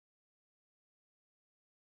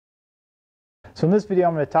So in this video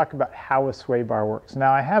I'm going to talk about how a sway bar works.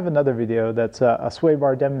 Now I have another video that's a sway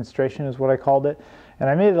bar demonstration is what I called it, and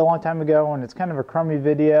I made it a long time ago and it's kind of a crummy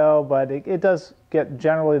video, but it does get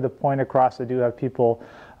generally the point across. I do have people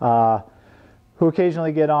who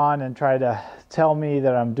occasionally get on and try to tell me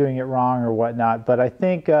that I'm doing it wrong or whatnot, but I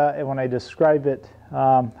think when I describe it,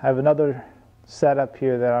 I have another setup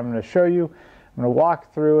here that I'm going to show you. I'm going to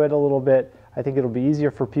walk through it a little bit. I think it'll be easier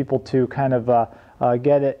for people to kind of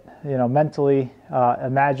get it, mentally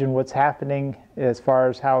imagine what's happening as far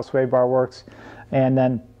as how a sway bar works. And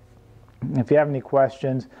then if you have any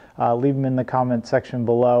questions, leave them in the comment section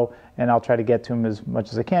below and I'll try to get to them as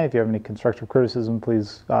much as I can. If you have any constructive criticism,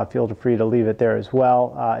 please feel free to leave it there as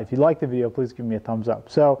well. If you like the video, please give me a thumbs up.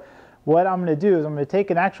 So what I'm going to do is I'm going to take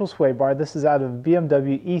an actual sway bar. This is out of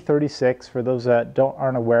BMW E36. For those that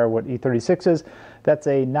aren't aware what E36 is, that's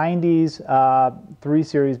a 90s 3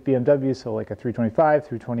 Series BMW, so like a 325,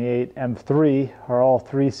 328, M3 are all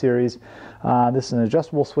 3 Series. This is an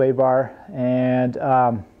adjustable sway bar, and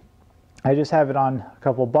I just have it on a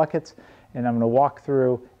couple of buckets, and I'm going to walk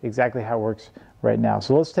through exactly how it works right now.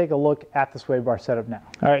 So let's take a look at the sway bar setup now.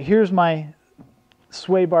 All right, here's my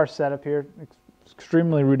sway bar setup here.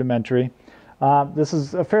 Extremely rudimentary. This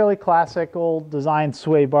is a fairly classical design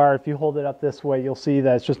sway bar. If you hold it up this way, you'll see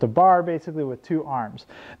that it's just a bar basically with 2 arms.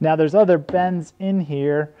 Now there's other bends in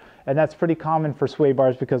here, and that's pretty common for sway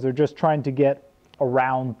bars because they're just trying to get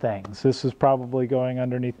around things. This is probably going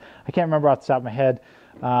underneath, I can't remember off the top of my head.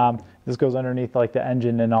 This goes underneath like the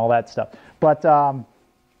engine and all that stuff. But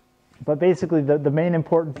basically the main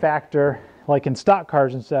important factor, like in stock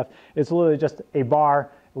cars and stuff, it's literally just a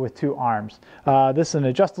bar with 2 arms. This is an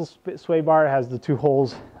adjustable sway bar. It has the 2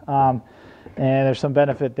 holes, and there's some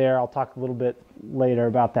benefit there. I'll talk a little bit later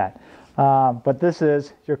about that. But this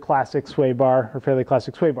is your classic sway bar, or fairly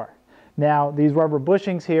classic sway bar. Now these rubber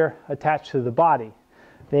bushings here attached to the body,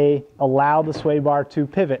 they allow the sway bar to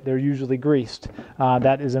pivot. They're usually greased.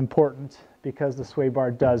 That is important because the sway bar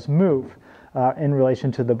does move in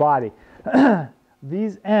relation to the body.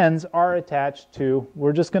 These ends are attached to,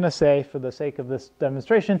 we're just going to say for the sake of this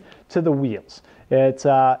demonstration, to the wheels. It's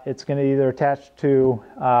going to either attach to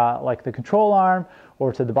like the control arm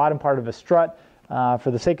or to the bottom part of a strut.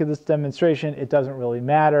 For the sake of this demonstration, it doesn't really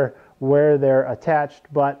matter where they're attached,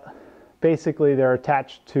 but basically they're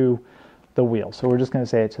attached to the wheels. So we're just going to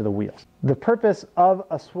say it to the wheels. The purpose of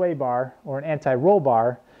a sway bar or an anti-roll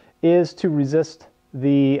bar is to resist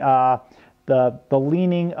the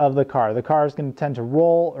leaning of the car. The car is going to tend to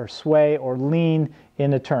roll or sway or lean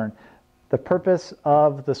in a turn. The purpose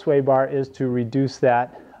of the sway bar is to reduce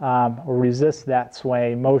that or resist that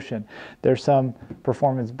sway motion. There's some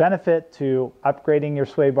performance benefit to upgrading your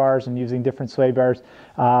sway bars and using different sway bars.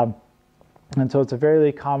 And so it's a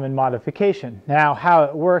very common modification. Now, how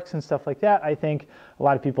it works and stuff like that, I think a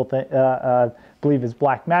lot of people believe is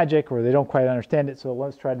black magic, or they don't quite understand it. So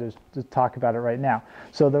let's try to talk about it right now.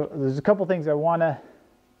 So there's a couple things I want to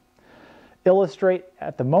illustrate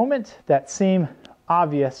at the moment that seem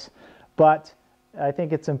obvious, but I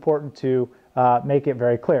think it's important to make it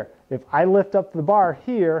very clear. If I lift up the bar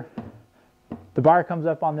here, the bar comes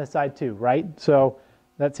up on this side too, right? So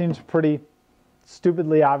that seems pretty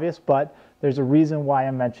stupidly obvious, but there's a reason why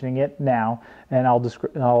I'm mentioning it now, and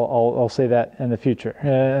I'll say that in the future, in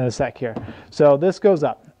a sec here. So this goes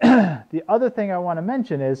up. The other thing I want to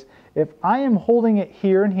mention is if I am holding it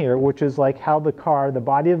here and here, which is like how the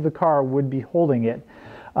body of the car would be holding it,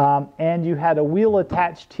 and you had a wheel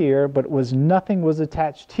attached here, but nothing was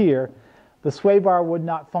attached here, the sway bar would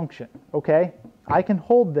not function, okay? I can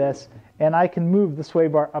hold this, and I can move the sway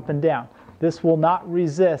bar up and down. This will not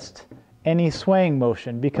resist any swaying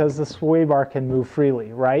motion because the sway bar can move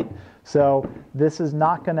freely, right? So this is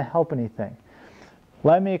not going to help anything.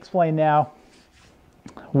 Let me explain now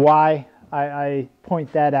why I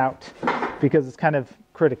point that out, because it's kind of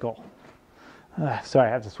critical. Sorry,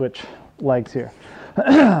 I have to switch legs here.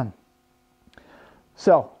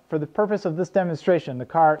 So for the purpose of this demonstration, the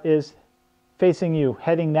car is facing you,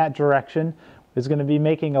 heading that direction, is going to be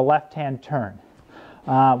making a left-hand turn.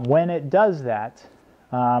 When it does that,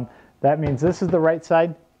 that means this is the right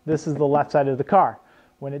side, this is the left side of the car.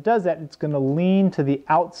 When it does that, it's going to lean to the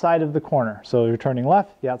outside of the corner. So you're turning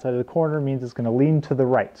left, the outside of the corner means it's going to lean to the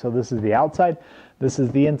right. So this is the outside, this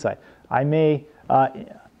is the inside. I may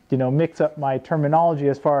mix up my terminology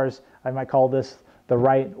as far as I might call this the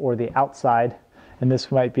right or the outside, and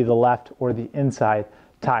this might be the left or the inside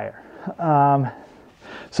tire.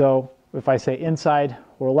 So if I say inside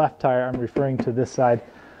or left tire, I'm referring to this side,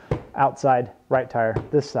 outside, right tire,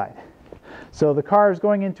 this side. So the car is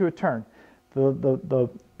going into a turn. The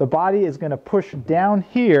body is going to push down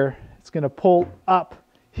here it's going to pull up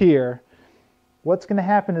here. What's going to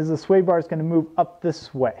happen is the sway bar is going to move up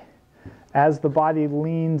this way as the body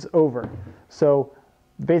leans over. So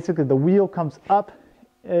basically the wheel comes up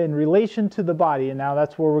in relation to the body, and now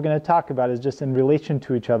that's what we're going to talk about, is just in relation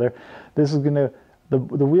to each other. This is going to, the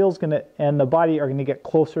wheel's going to, and the body are going to get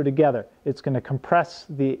closer together. It's going to compress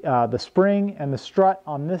the spring and the strut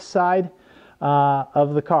on this side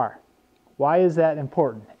of the car. Why is that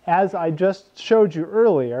important? As I just showed you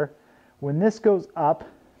earlier, when this goes up,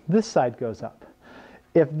 this side goes up.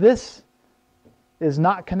 If this is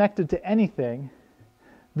not connected to anything,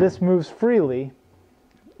 this moves freely.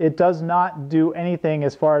 It does not do anything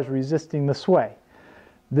as far as resisting the sway.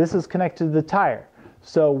 This is connected to the tire.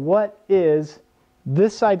 So what is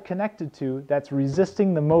this side connected to that's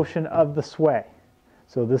resisting the motion of the sway?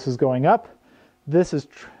 So this is going up. This is,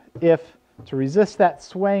 to resist that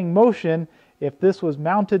swaying motion, if this was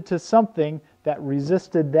mounted to something that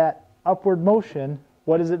resisted that upward motion,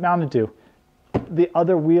 what is it mounted to? The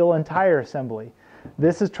other wheel and tire assembly.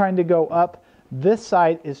 This is trying to go up. This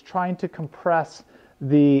side is trying to compress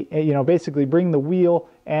the, basically bring the wheel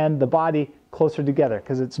and the body closer together,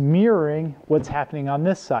 because it's mirroring what's happening on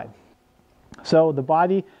this side. So the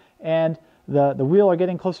body and the wheel are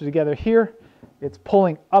getting closer together here. It's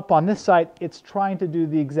pulling up on this side. It's trying to do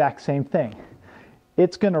the exact same thing.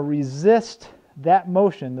 It's going to resist that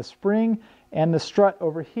motion. The spring and the strut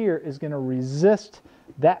over here is going to resist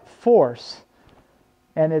that force,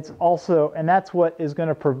 and it's also, and that's what is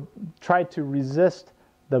going to try to resist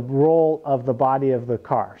the roll of the body of the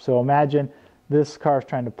car. So imagine this car is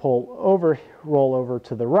trying to roll over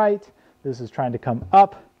to the right. This is trying to come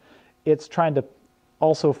up. It's trying to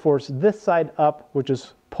also force this side up, which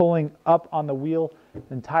is pulling up on the wheel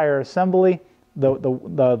and tire assembly, the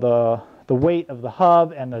weight of the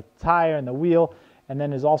hub and the tire and the wheel, and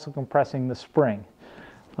then is also compressing the spring.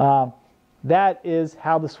 That is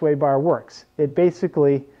how the sway bar works. It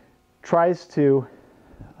basically tries to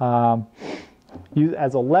use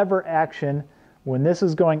as a lever action. When this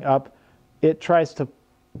is going up, it tries to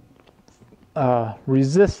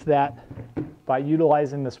resist that by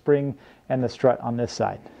utilizing the spring and the strut on this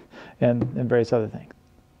side and various other things.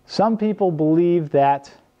 Some people believe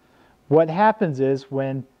that what happens is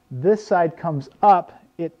when this side comes up,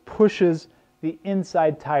 it pushes the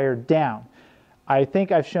inside tire down. I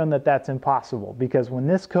think I've shown that that's impossible, because when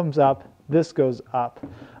this comes up, this goes up.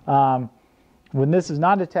 When this is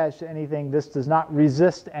not attached to anything, this does not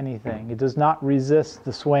resist anything. It does not resist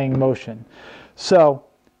the swaying motion. So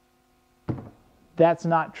that's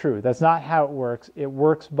not true. That's not how it works. It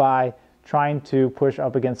works by trying to push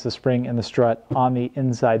up against the spring and the strut on the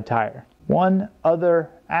inside tire. One other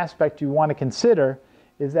aspect you want to consider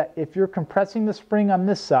is that if you're compressing the spring on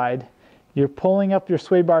this side, you're pulling up your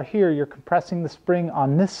sway bar here, you're compressing the spring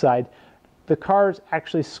on this side, the car is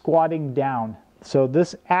actually squatting down. So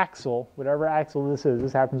this axle, whatever axle this is,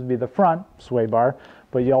 this happens to be the front sway bar,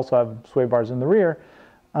 but you also have sway bars in the rear.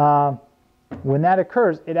 When that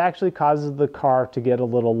occurs, it actually causes the car to get a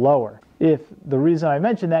little lower. If the reason I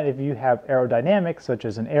mentioned that, if you have aerodynamics, such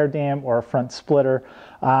as an air dam or a front splitter,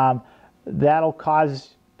 that'll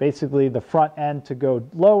cause basically the front end to go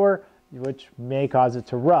lower, which may cause it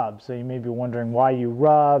to rub. So you may be wondering why you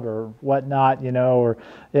rub or whatnot, or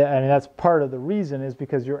I mean, that's part of the reason, is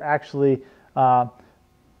because you're actually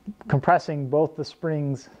compressing both the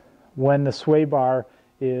springs when the sway bar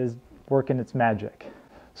is working its magic.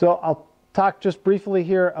 So I'll talk just briefly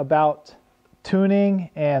here about tuning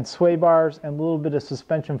and sway bars and a little bit of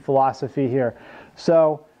suspension philosophy here.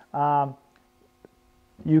 So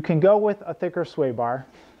you can go with a thicker sway bar.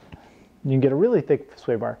 You can get a really thick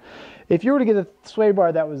sway bar. If you were to get a sway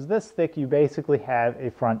bar that was this thick, you basically have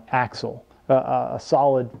a front axle, a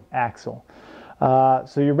solid axle.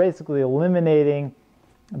 So you're basically eliminating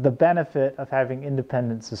the benefit of having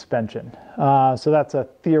independent suspension. So that's a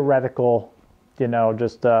theoretical,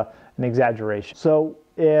 just an exaggeration. So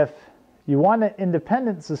if you want an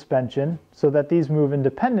independent suspension so that these move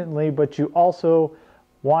independently, but you also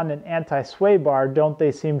want an anti-sway bar, don't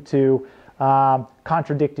they seem to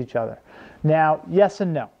contradict each other? Now, yes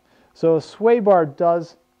and no. So a sway bar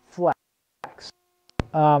does flex.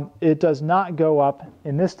 It does not go up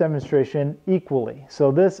in this demonstration equally.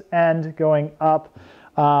 So this end going up,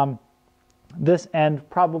 this end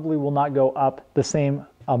probably will not go up the same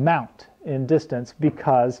amount in distance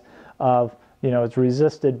because of, it's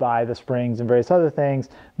resisted by the springs and various other things.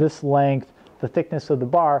 This length, the thickness of the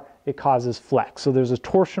bar, it causes flex. So there's a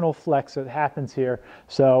torsional flex that happens here.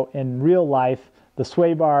 So in real life, the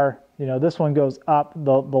sway bar, this one goes up,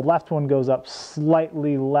 the left one goes up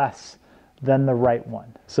slightly less than the right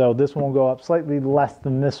one. So this one will go up slightly less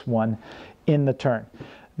than this one in the turn.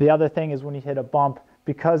 The other thing is when you hit a bump,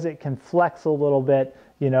 because it can flex a little bit,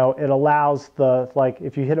 you know, it allows the, like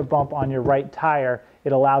if you hit a bump on your right tire,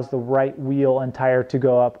 it allows the right wheel and tire to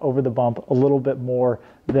go up over the bump a little bit more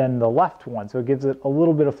than the left one. So it gives it a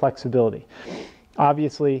little bit of flexibility.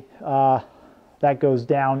 Obviously, that goes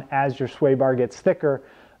down as your sway bar gets thicker.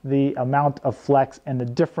 The amount of flex and the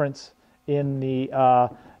difference in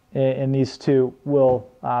these two will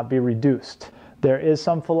be reduced. There is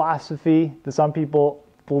some philosophy that some people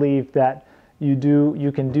believe that you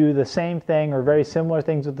can do the same thing or very similar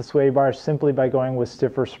things with the sway bars simply by going with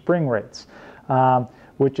stiffer spring rates,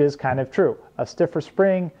 which is kind of true. A stiffer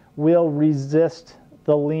spring will resist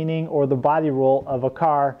the leaning or the body roll of a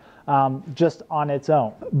car just on its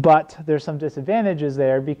own. But there's some disadvantages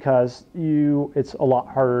there because it's a lot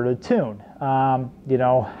harder to tune. You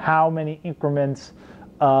know, how many increments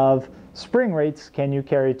of spring rates can you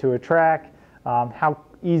carry to a track? How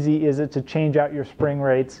easy is it to change out your spring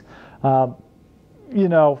rates? You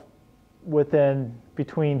know,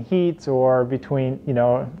 between heats or between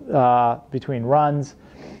runs.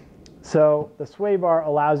 So the sway bar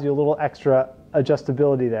allows you a little extra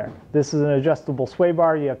adjustability there. This is an adjustable sway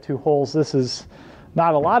bar. You have two holes. This is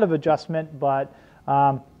not a lot of adjustment, but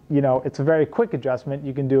you know, it's a very quick adjustment.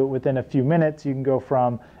 You can do it within a few minutes. You can go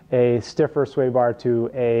from a stiffer sway bar to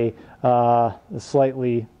a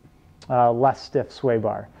slightly less stiff sway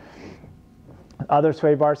bar. Other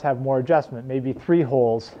sway bars have more adjustment, maybe 3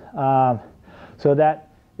 holes. So that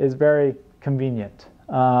is very convenient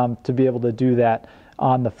to be able to do that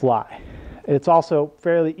on the fly. It's also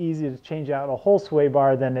fairly easy to change out a whole sway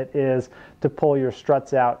bar than it is to pull your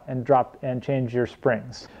struts out and drop and change your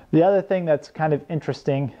springs. The other thing that's kind of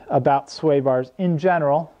interesting about sway bars in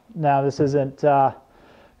general, now this isn't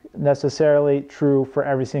necessarily true for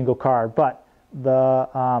every single car, but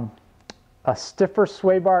a stiffer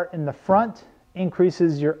sway bar in the front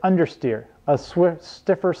increases your understeer. A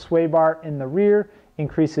stiffer sway bar in the rear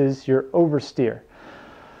increases your oversteer.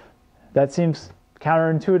 That seems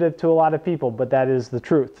counterintuitive to a lot of people, but that is the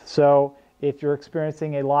truth. So if you're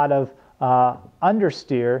experiencing a lot of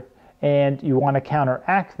understeer and you want to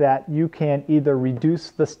counteract that, you can either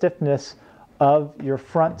reduce the stiffness of your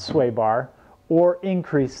front sway bar or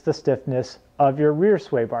increase the stiffness of your rear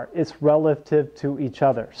sway bar. It's relative to each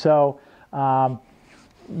other. So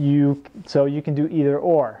you can do either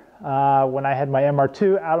or. When I had my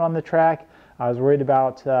MR2 out on the track, I was worried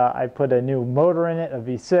about, I put a new motor in it, a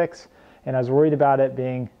V6, and I was worried about it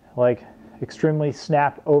being like extremely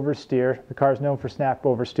snap oversteer. The car is known for snap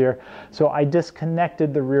oversteer. So I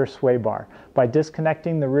disconnected the rear sway bar. By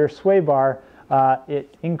disconnecting the rear sway bar,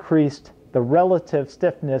 it increased the relative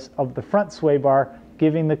stiffness of the front sway bar,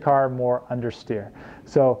 giving the car more understeer.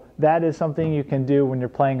 So that is something you can do when you're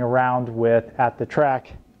playing around with at the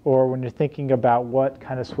track, or when you're thinking about what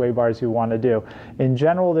kind of sway bars you want to do. In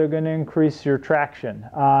general, they're going to increase your traction.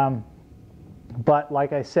 But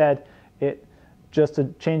like I said,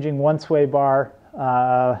 changing one sway bar,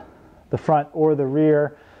 the front or the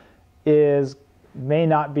rear, may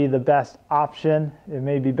not be the best option. It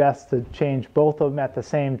may be best to change both of them at the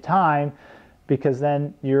same time, because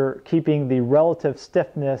then you're keeping the relative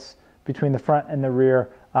stiffness between the front and the rear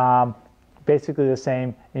basically the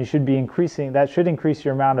same, and you should be that should increase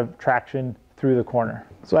your amount of traction through the corner.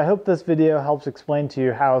 So I hope this video helps explain to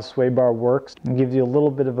you how a sway bar works and gives you a little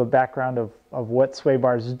bit of a background of what sway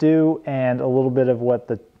bars do, and a little bit of what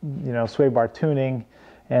the sway bar tuning,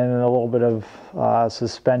 and a little bit of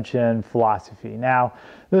suspension philosophy. Now,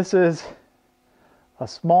 this is a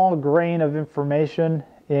small grain of information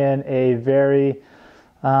in a very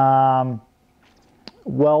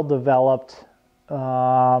well-developed,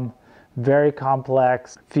 very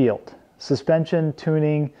complex field. Suspension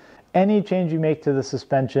tuning, any change you make to the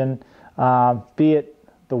suspension, be it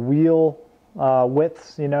the wheel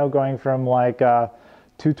widths, going from like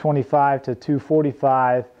 225 to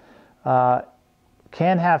 245,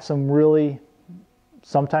 can have some really,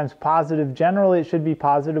 sometimes positive, generally it should be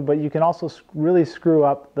positive, but you can also really screw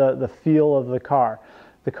up the feel of the car.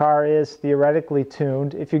 The car is theoretically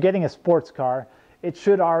tuned. If you're getting a sports car, it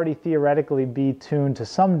should already theoretically be tuned to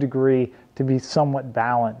some degree to be somewhat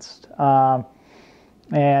balanced.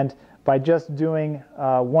 And by just doing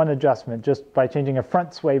one adjustment, just by changing a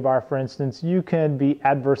front sway bar, for instance, you can be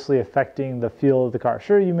adversely affecting the feel of the car.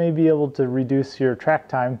 Sure, you may be able to reduce your track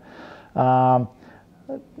time,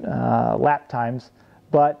 lap times,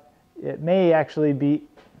 but it may actually be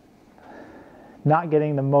not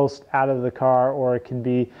getting the most out of the car, or it can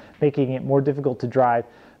be making it more difficult to drive.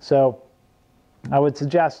 So I would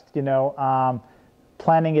suggest,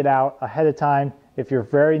 planning it out ahead of time. If you're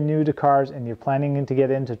very new to cars and you're planning to get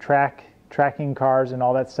into tracking cars and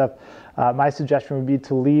all that stuff, my suggestion would be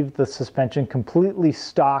to leave the suspension completely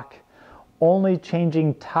stock, only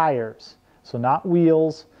changing tires. So not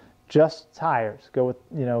wheels, just tires. Go with,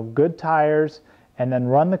 you know, good tires, and then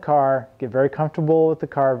run the car, get very comfortable with the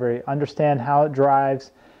car, understand how it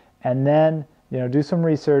drives, and then, you know, do some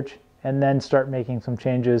research and then start making some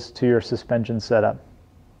changes to your suspension setup.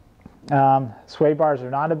 Sway bars are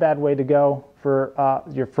not a bad way to go for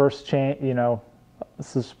your first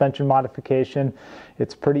suspension modification.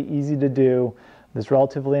 It's pretty easy to do. It's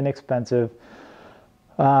relatively inexpensive.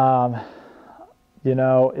 You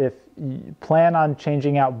know, if you plan on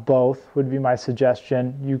changing out both, would be my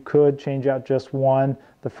suggestion. You could change out just one,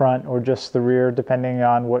 the front, or just the rear, depending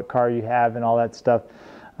on what car you have and all that stuff.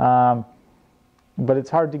 But it's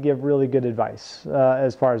hard to give really good advice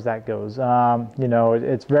as far as that goes. You know,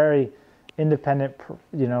 it's very independent,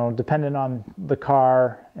 you know, dependent on the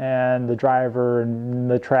car and the driver and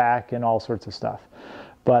the track and all sorts of stuff.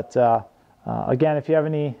 But again, if you have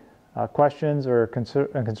any questions or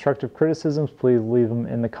constructive criticisms, please leave them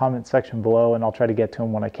in the comment section below, and I'll try to get to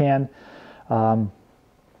them when I can.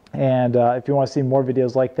 If you want to see more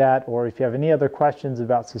videos like that, or if you have any other questions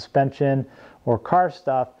about suspension or car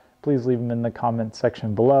stuff, please leave them in the comment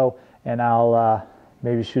section below, and I'll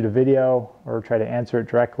maybe shoot a video or try to answer it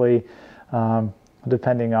directly,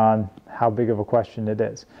 depending on how big of a question it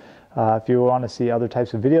is. If you want to see other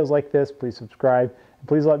types of videos like this, please subscribe. And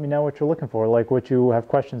please let me know what you're looking for, like what you have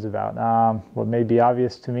questions about. What may be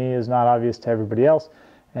obvious to me is not obvious to everybody else,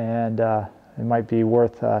 and it might be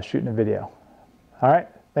worth shooting a video. All right,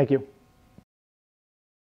 thank you.